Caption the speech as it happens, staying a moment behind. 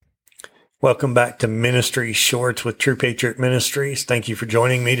Welcome back to Ministry Shorts with True Patriot Ministries. Thank you for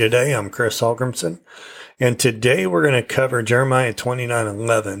joining me today. I'm Chris Holgrimson, and today we're going to cover Jeremiah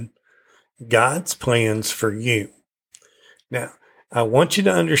 29:11, God's plans for you. Now, I want you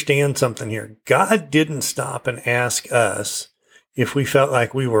to understand something here. God didn't stop and ask us if we felt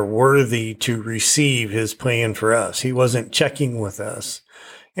like we were worthy to receive his plan for us. He wasn't checking with us,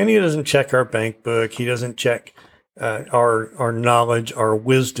 and he doesn't check our bank book. He doesn't check our knowledge, our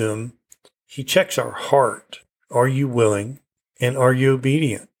wisdom. He checks our heart. Are you willing and are you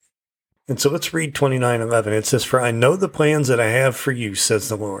obedient? And so let's read 29:11. It says, "For I know the plans that I have for you, says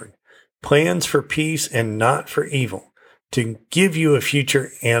the Lord, plans for peace and not for evil, to give you a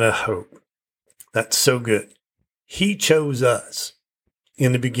future and a hope." That's so good. He chose us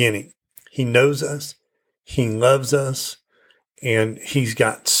in the beginning. He knows us. He loves us. And he's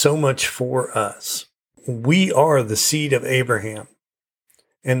got so much for us. We are the seed of Abraham.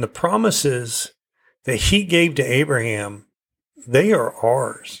 And the promises that he gave to Abraham, they are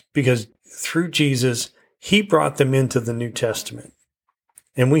ours because through Jesus, he brought them into the New Testament.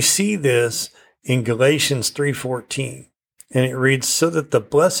 And we see this in Galatians 3:14. And it reads, "So that the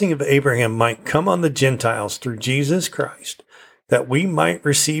blessing of Abraham might come on the Gentiles through Jesus Christ, that we might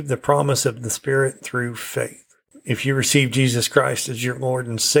receive the promise of the Spirit through faith." If you receive Jesus Christ as your Lord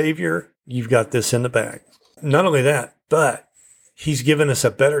and Savior, you've got this in the bag. Not only that, but he's given us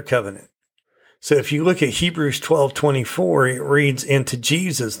a better covenant. So if you look at Hebrews 12:24, it reads, "And to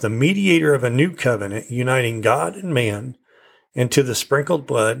Jesus, the mediator of a new covenant, uniting God and man, and to the sprinkled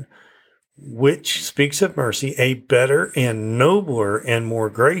blood, which speaks of mercy, a better and nobler and more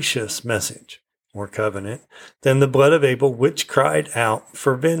gracious message," or covenant, "than the blood of Abel, which cried out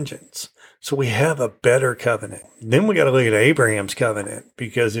for vengeance." So we have a better covenant. Then we got to look at Abraham's covenant,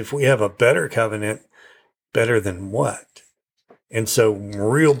 because if we have a better covenant, better than what? And so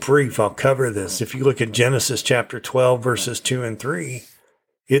real brief, I'll cover this. If you look at Genesis chapter 12, verses 2 and 3,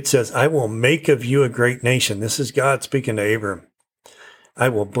 it says, "I will make of you a great nation." This is God speaking to Abram. "I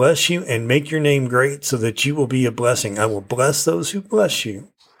will bless you and make your name great so that you will be a blessing. I will bless those who bless you,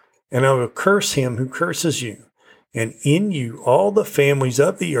 and I will curse him who curses you. And in you all the families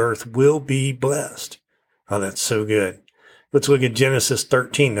of the earth will be blessed." Oh, that's so good. Let's look at Genesis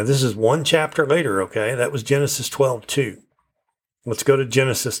 13. Now, this is one chapter later, okay? That was Genesis 12:2. Let's go to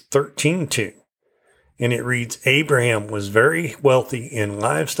Genesis 13:2. And it reads, "Abraham was very wealthy in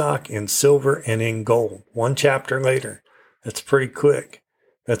livestock, in silver, and in gold." One chapter later. That's pretty quick.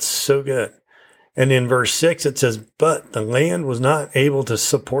 That's so good. And in verse 6, it says, "But the land was not able to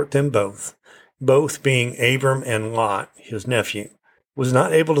support them both." Both being Abram and Lot, his nephew, was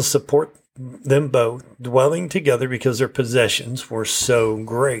not able to support them both dwelling together because their possessions were so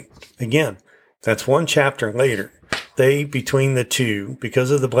great. Again, that's one chapter later. They, between the two, because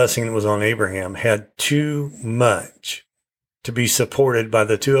of the blessing that was on Abraham, had too much to be supported by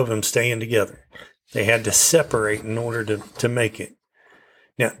the two of them staying together. They had to separate in order to make it.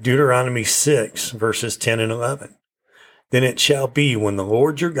 Now, Deuteronomy 6, verses 10 and 11. "Then it shall be when the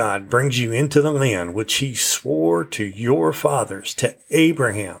Lord your God brings you into the land which he swore to your fathers, to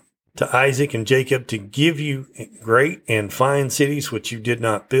Abraham, to Isaac and Jacob, to give you great and fine cities which you did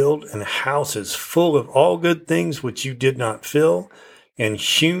not build, and houses full of all good things which you did not fill, and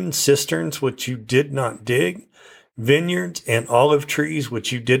hewn cisterns which you did not dig, vineyards and olive trees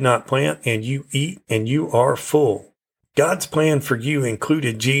which you did not plant, and you eat and you are full." God's plan for you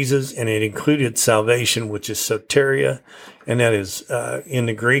included Jesus, and it included salvation, which is soteria, and that is, in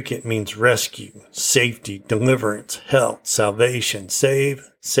the Greek, it means rescue, safety, deliverance, health, salvation,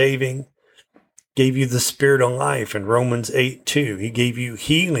 saving. Gave you the spirit of life in Romans 8:2. He gave you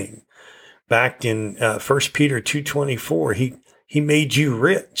healing. Back in 1 Peter 2:24, he made you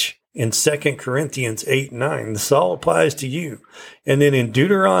rich. In 2 Corinthians 8:9, this all applies to you. And then in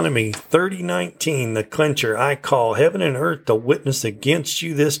Deuteronomy 30:19, the clincher, "I call heaven and earth to witness against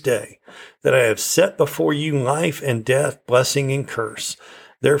you this day, that I have set before you life and death, blessing and curse.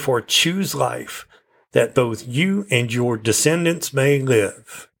 Therefore choose life, that both you and your descendants may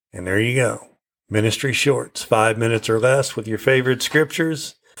live." And there you go. Ministry Shorts, 5 minutes or less with your favorite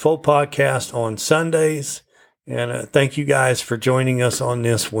scriptures. Full podcast on Sundays. And thank you guys for joining us on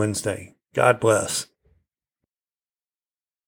this Wednesday. God bless.